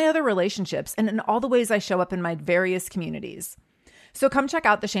in all my other relationships and in all the ways I show up in my various communities. So come check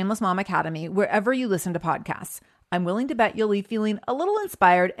out the Shameless Mom Academy wherever you listen to podcasts. I'm willing to bet you'll leave feeling a little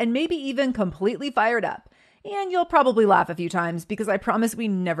inspired and maybe even completely fired up. And you'll probably laugh a few times because I promise we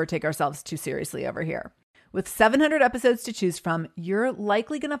never take ourselves too seriously over here. With 700 episodes to choose from, you're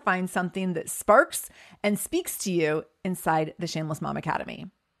likely going to find something that sparks and speaks to you inside the Shameless Mom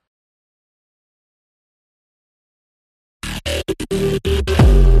Academy.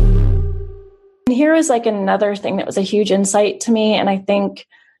 And here is like another thing that was a huge insight to me. And I think,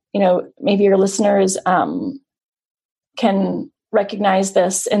 maybe your listeners can recognize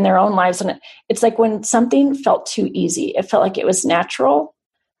this in their own lives. And it's like when something felt too easy, it felt like it was natural.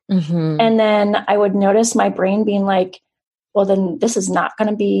 And then I would notice my brain being like, well, then this is not going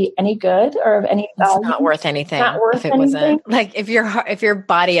to be any good or of any value. It's not worth anything. Not worth if it anything. Wasn't like if your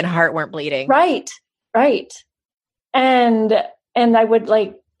body and heart weren't bleeding. Right. And I would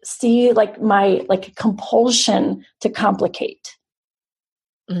like see like my like compulsion to complicate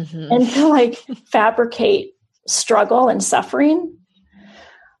and to like fabricate struggle and suffering.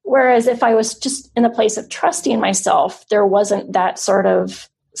 Whereas if I was just in a place of trusting myself, there wasn't that sort of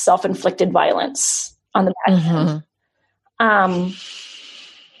self-inflicted violence on the back end.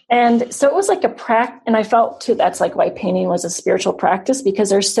 And so it was like a practice, and I felt too, that's like why painting was a spiritual practice, because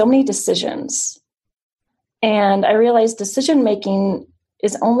there's so many decisions. And I realized decision-making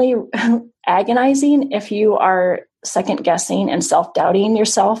is only agonizing if you are second-guessing and self-doubting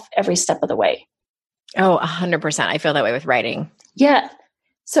yourself every step of the way. Oh, 100%. I feel that way with writing. Yeah.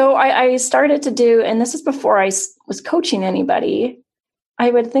 So I started to do, and this is before I was coaching anybody, I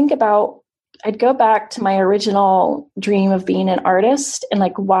would think about, I'd go back to my original dream of being an artist and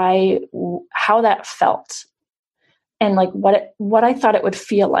like how that felt and like what I thought it would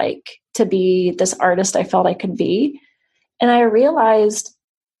feel like to be this artist I felt I could be. And I realized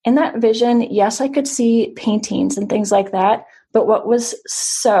in that vision, yes, I could see paintings and things like that. But what was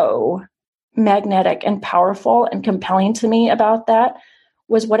so magnetic and powerful and compelling to me about that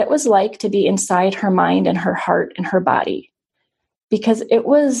was what it was like to be inside her mind and her heart and her body, because it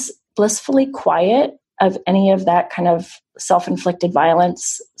was blissfully quiet of any of that kind of self-inflicted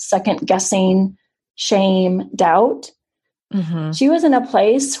violence, second guessing, shame, doubt. Mm-hmm. She was in a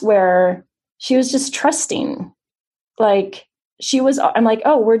place where she was just trusting. Like I'm like,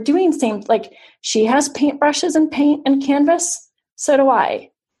 oh, we're doing same, like she has paintbrushes and paint and canvas. So do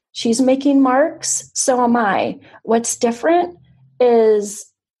I. She's making marks. So am I. What's different is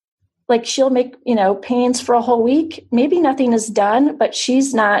like, she'll make, paintings for a whole week. Maybe nothing is done, but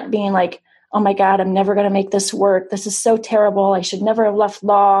she's not being like, oh my God, I'm never going to make this work. This is so terrible. I should never have left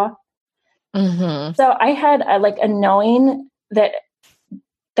law. Mm-hmm. So I had a knowing that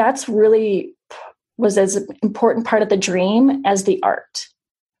that's really was as important part of the dream as the art,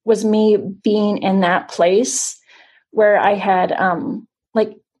 was me being in that place where I had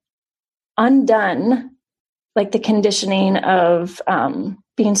undone like the conditioning of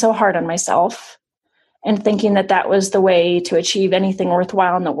being so hard on myself and thinking that was the way to achieve anything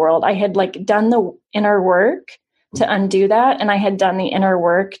worthwhile in the world. I had like done the inner work to undo that. And I had done the inner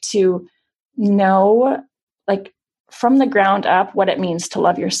work to know like from the ground up what it means to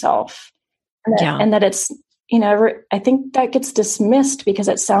love yourself. And that it's, I think that gets dismissed because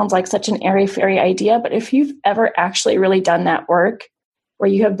it sounds like such an airy-fairy idea. But if you've ever actually really done that work where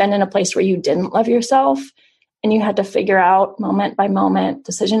you have been in a place where you didn't love yourself and you had to figure out moment by moment,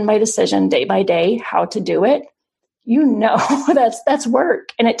 decision by decision, day by day, how to do it, that's work.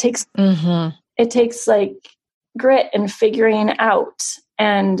 And it takes like grit and figuring out.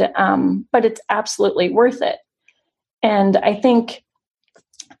 And, but it's absolutely worth it. And I think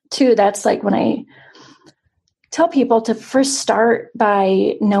too, that's like when I tell people to first start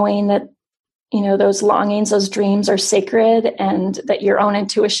by knowing that, those longings, those dreams are sacred and that your own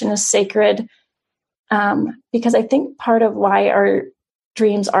intuition is sacred. Because I think part of why our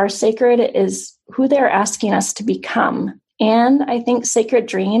dreams are sacred is who they're asking us to become. And I think sacred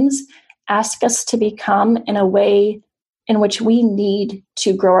dreams ask us to become in a way in which we need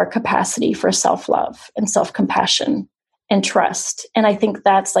to grow our capacity for self-love and self-compassion and trust. And I think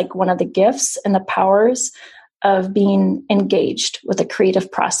that's like one of the gifts and the powers of being engaged with a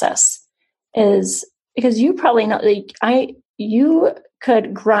creative process, is because you probably know, you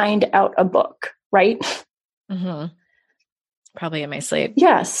could grind out a book, right? Mm-hmm. Probably in my sleep.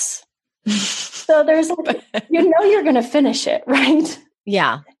 Yes. So there's like, you're going to finish it, right?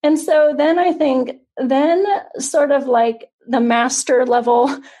 Yeah. And so then I think sort of like the master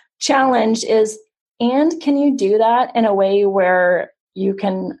level challenge is, and can you do that in a way where you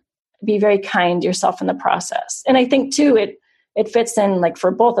can be very kind to yourself in the process? And I think too, it fits in like for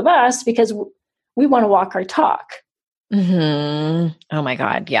both of us because we want to walk our talk. Mm-hmm. Oh my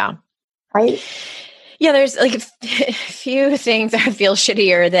God. Yeah. Right. Yeah. There's like a few things that feel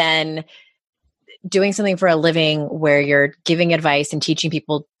shittier than doing something for a living where you're giving advice and teaching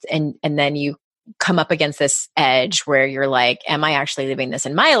people and then you come up against this edge where you're like, am I actually living this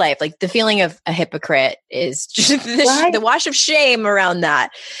in my life? Like the feeling of a hypocrite is just the wash of shame around that.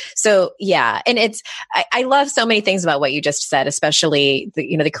 So yeah. And I love so many things about what you just said, especially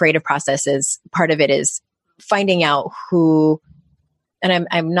the creative process is part of it is finding out who, and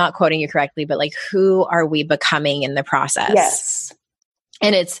I'm not quoting you correctly, but like, who are we becoming in the process? Yes.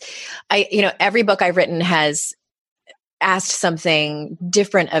 And every book I've written has asked something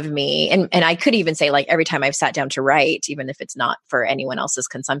different of me. And I could even say like every time I've sat down to write, even if it's not for anyone else's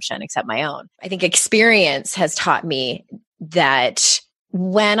consumption except my own, I think experience has taught me that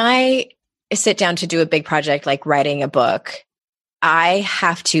when I sit down to do a big project like writing a book, I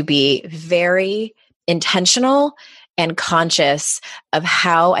have to be very intentional and conscious of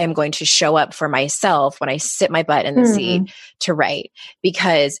how I'm going to show up for myself when I sit my butt in the seat to write,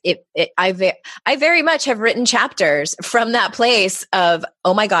 because I very much have written chapters from that place of,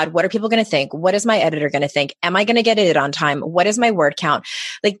 oh my God, what are people going to think? What is my editor going to think? Am I going to get it on time? What is my word count?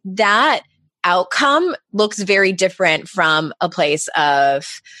 Like that outcome looks very different from a place of,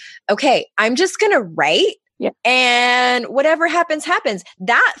 okay, I'm just going to write. Yeah. And whatever happens, happens.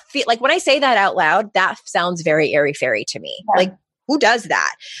 That like when I say that out loud, that sounds very airy-fairy to me. Yeah. Like who does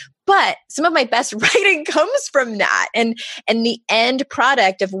that? But some of my best writing comes from that. And the end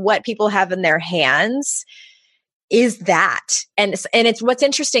product of what people have in their hands is that. And it's what's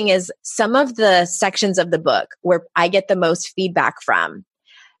interesting is some of the sections of the book where I get the most feedback from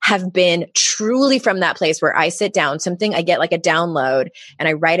have been truly from that place where I sit down, I get like a download and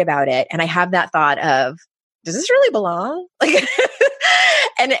I write about it. And I have that thought of, does this really belong? Like,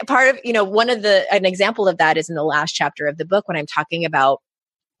 and part of, an example of that is in the last chapter of the book when I'm talking about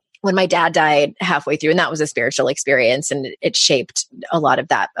when my dad died halfway through, and that was a spiritual experience and it shaped a lot of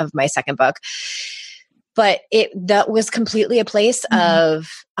that of my second book. But that was completely a place of,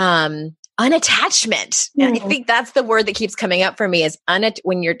 unattachment. And I think that's the word that keeps coming up for me is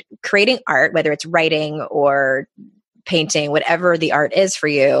when you're creating art, whether it's writing or painting, whatever the art is for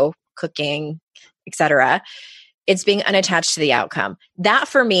you, cooking, etc., it's being unattached to the outcome. That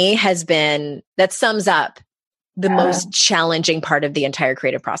for me that sums up the most challenging part of the entire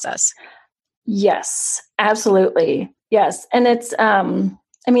creative process. Yes, absolutely. Yes. And it's,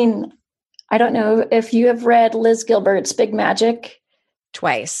 I don't know if you have read Liz Gilbert's Big Magic.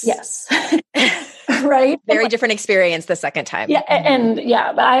 Twice. Yes. Right. Very different experience the second time. Yeah. And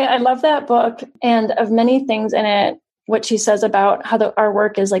but I love that book, and of many things in it, what she says about how our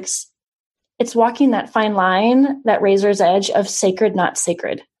work is like, it's walking that fine line, that razor's edge of sacred, not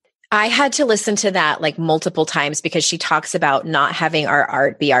sacred. I had to listen to that like multiple times because she talks about not having our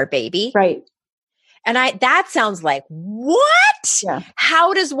art be our baby. Right. And that sounds like, what? Yeah.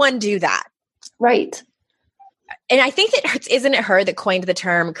 How does one do that? Right. And I think isn't it her that coined the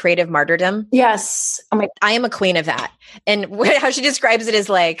term creative martyrdom? Yes. I am a queen of that. And how she describes it is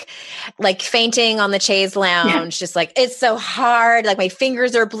like fainting on the chaise lounge, just like, it's so hard. Like my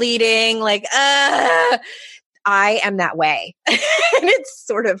fingers are bleeding. Like, I am that way. And it's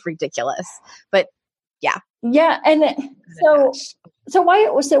sort of ridiculous, but yeah. Yeah. And so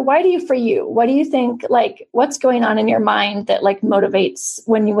why do you, for you, what do you think, like, what's going on in your mind that like motivates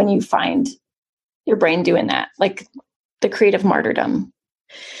when you find your brain doing that, like the creative martyrdom?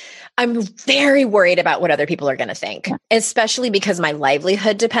 I'm very worried about what other people are going to think, especially because my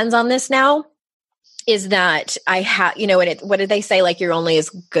livelihood depends on this now. Is that I have, what did they say? Like, you're only as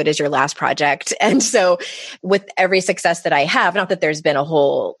good as your last project. And so with every success that I have, not that there's been a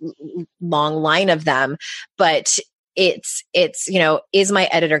whole long line of them, but it's, is my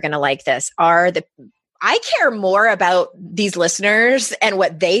editor going to like this? I care more about these listeners and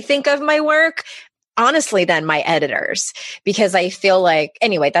what they think of my work, honestly, than my editors, because I feel like,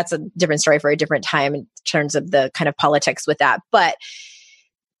 anyway, that's a different story for a different time in terms of the kind of politics with that. But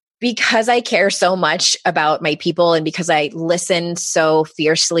because I care so much about my people and because I listen so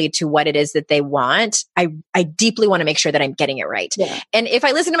fiercely to what it is that they want, I deeply want to make sure that I'm getting it right. Yeah. And if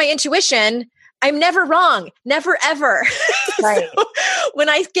I listen to my intuition, I'm never wrong, never, ever. Right. So when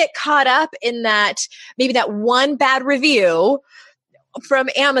I get caught up in maybe that one bad review from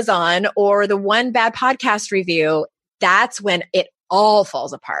Amazon or the one bad podcast review, that's when it all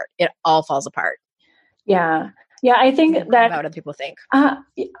falls apart. It all falls apart. Yeah. Yeah, I think that about what people think.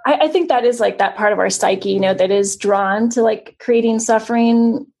 I think that is like that part of our psyche, that is drawn to like creating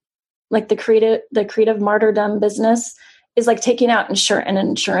suffering, like the creative martyrdom business is like taking out an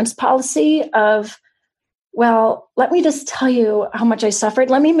insurance policy of, well, let me just tell you how much I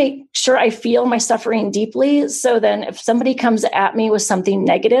suffered. Let me make sure I feel my suffering deeply. So then if somebody comes at me with something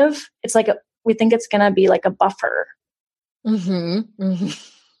negative, it's like we think it's going to be like a buffer. Mm-hmm. Mm-hmm.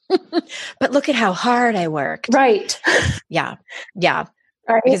 But look at how hard I worked. Right. Yeah. Yeah.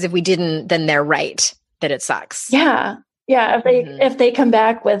 Right. Because if we didn't, then they're right that it sucks. Yeah. Yeah. If they come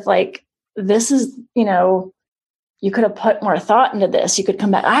back with like, this is, you could have put more thought into this. You could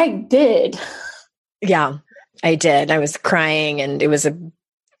come back. I did. Yeah, I did. I was crying and it was a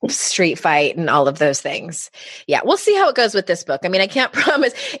street fight and all of those things. Yeah. We'll see how it goes with this book. I mean, I can't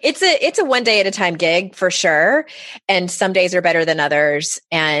promise. It's a one day at a time gig for sure. And some days are better than others.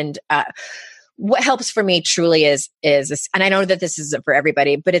 And, what helps for me truly is, and I know that this isn't for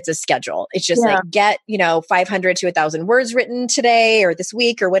everybody, but it's a schedule. It's just like get, 500 to 1,000 words written today or this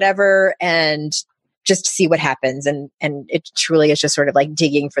week or whatever, and just see what happens. And it truly is just sort of like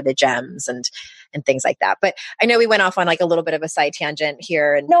digging for the gems and things like that. But I know we went off on like a little bit of a side tangent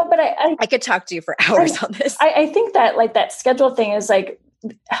here. And no, but I could talk to you for hours on this. I think that like that schedule thing is like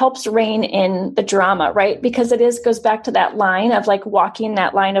helps rein in the drama, right? Because it goes back to that line of like walking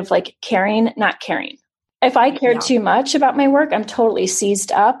that line of like caring, not caring. If I care too much about my work, I'm totally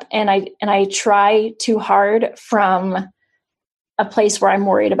seized up and I try too hard from a place where I'm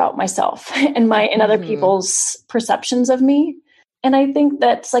worried about myself and other people's perceptions of me. And I think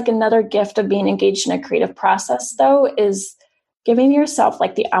that's like another gift of being engaged in a creative process, though, is giving yourself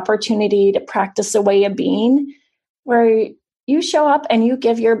like the opportunity to practice a way of being where you show up and you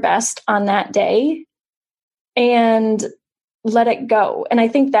give your best on that day. and let it go. And I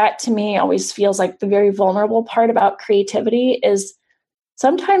think that to me always feels like the very vulnerable part about creativity is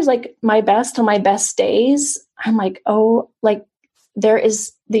sometimes like my best on my best days, I'm like, oh, like there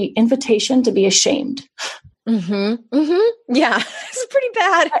is the invitation to be ashamed. Mm-hmm. Mm-hmm. Yeah. It's pretty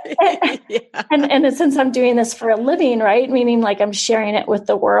bad. Yeah. And since I'm doing this for a living, right? Meaning like I'm sharing it with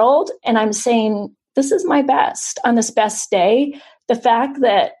the world and I'm saying, this is my best on this best day. The fact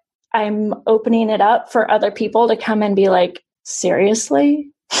that I'm opening it up for other people to come and be like,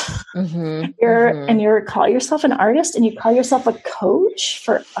 seriously? Mm-hmm. You call yourself an artist and you call yourself a coach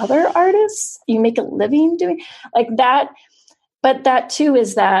for other artists. You make a living doing like that. But that too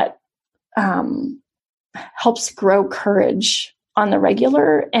is that helps grow courage on the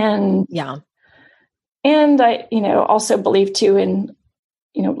regular. And I, also believe too in,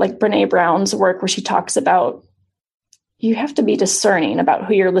 like Brene Brown's work where she talks about you have to be discerning about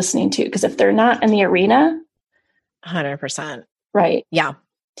who you're listening to. Because if they're not in the arena, 100%. Right. Yeah.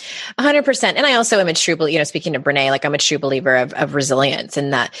 100%. And I also am a true believer, speaking of Brene, like I'm a true believer of resilience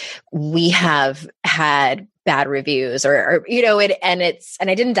and that we have had bad reviews or and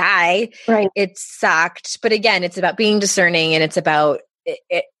I didn't die. Right. It sucked. But again, it's about being discerning and it's about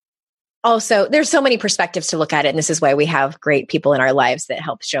it. Also, there's so many perspectives to look at it. And this is why we have great people in our lives that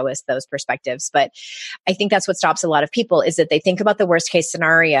help show us those perspectives. But I think that's what stops a lot of people is that they think about the worst case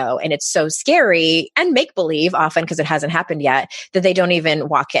scenario and it's so scary and make believe often because it hasn't happened yet that they don't even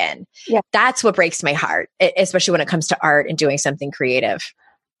walk in. Yeah. That's what breaks my heart, especially when it comes to art and doing something creative.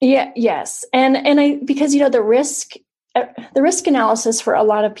 Yeah. Yes. And because, the risk analysis for a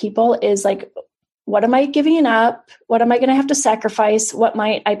lot of people is like, what am I giving up? What am I going to have to sacrifice? What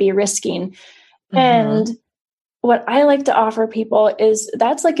might I be risking? Mm-hmm. And what I like to offer people is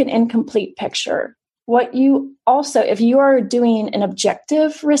that's like an incomplete picture. What you also, if you are doing an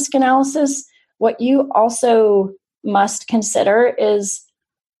objective risk analysis, what you also must consider is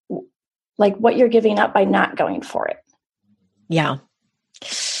like what you're giving up by not going for it. Yeah.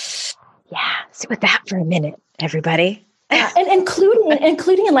 Yeah. Sit with that for a minute, everybody. And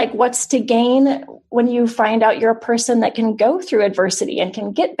including like what's to gain when you find out you're a person that can go through adversity and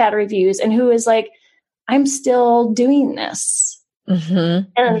can get bad reviews and who is like, I'm still doing this. Mm-hmm.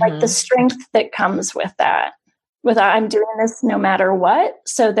 And like the strength that comes with that, I'm doing this no matter what.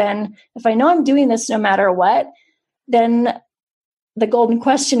 So then if I know I'm doing this no matter what, then the golden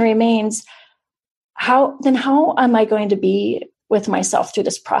question remains, how am I going to be with myself through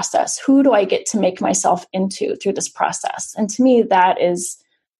this process? Who do I get to make myself into through this process? And to me,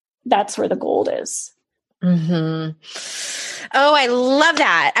 that's where the gold is. Mm-hmm. Oh, I love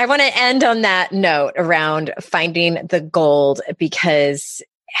that. I want to end on that note around finding the gold because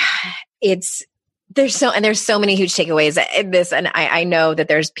there's so many huge takeaways in this. And I know that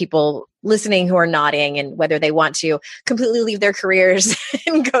there's people listening who are nodding and whether they want to completely leave their careers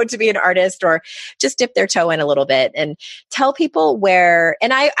and go to be an artist or just dip their toe in a little bit and tell people where,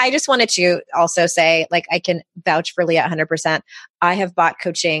 and I just wanted to also say, like, I can vouch for Leah 100%. I have bought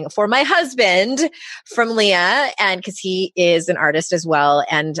coaching for my husband from Leah and cause he is an artist as well.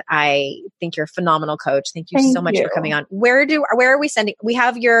 And I think you're a phenomenal coach. Thank you so much for coming on. Where are we sending? We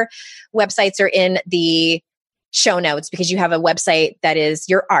have your websites are in the show notes because you have a website that is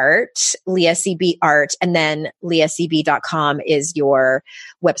your art, Leah CB Art, and then leahcb.com is your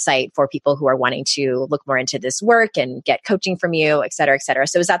website for people who are wanting to look more into this work and get coaching from you, et cetera, et cetera.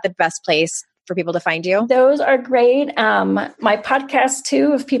 So is that the best place for people to find you? Those are great. My podcast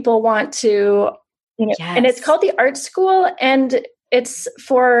too, if people want to, yes. And it's called The Art School and it's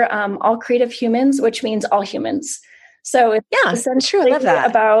for all creative humans, which means all humans. So it's essentially I love that.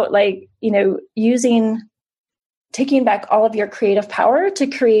 About like, taking back all of your creative power to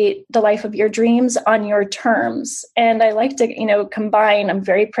create the life of your dreams on your terms. And I like to, combine, I'm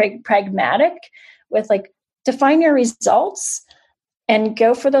very pragmatic with like define your results and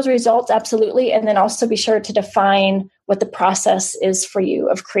go for those results. Absolutely. And then also be sure to define what the process is for you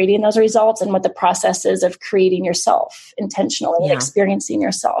of creating those results and what the process is of creating yourself intentionally and experiencing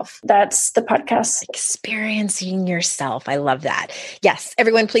yourself. That's the podcast. Experiencing yourself. I love that. Yes.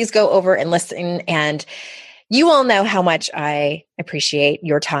 Everyone, please go over and listen and you all know how much I appreciate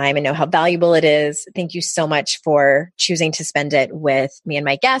your time and know how valuable it is. Thank you so much for choosing to spend it with me and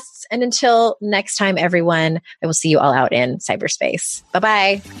my guests. And until next time, everyone, I will see you all out in cyberspace.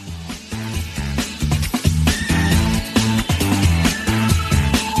 Bye-bye.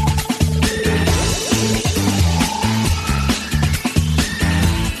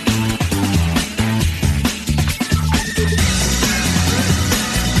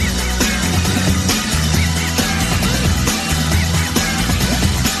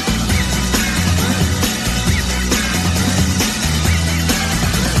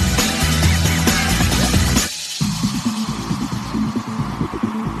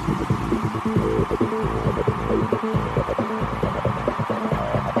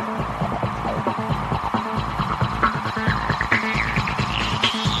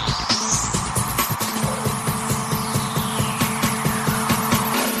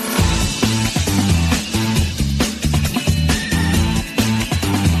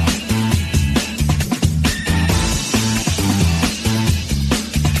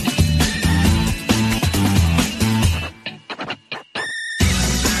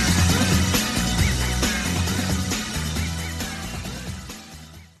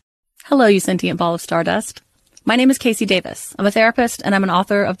 Hello, you sentient ball of stardust. My name is Casey Davis. I'm a therapist and I'm an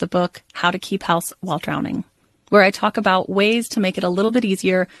author of the book How to Keep House While Drowning, where I talk about ways to make it a little bit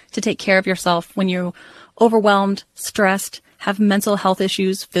easier to take care of yourself when you're overwhelmed, stressed, have mental health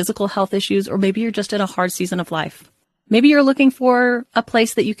issues, physical health issues, or maybe you're just in a hard season of life. Maybe you're looking for a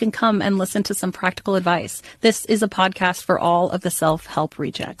place that you can come and listen to some practical advice. This is a podcast for all of the self-help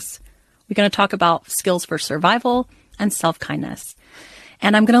rejects. We're going to talk about skills for survival and self-kindness.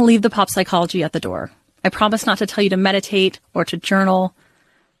 And I'm going to leave the pop psychology at the door. I promise not to tell you to meditate or to journal.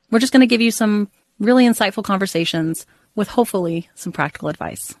 We're just going to give you some really insightful conversations with hopefully some practical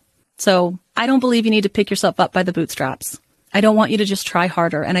advice. So I don't believe you need to pick yourself up by the bootstraps. I don't want you to just try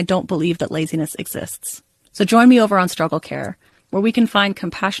harder, and I don't believe that laziness exists. So join me over on Struggle Care, where we can find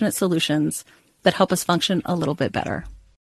compassionate solutions that help us function a little bit better.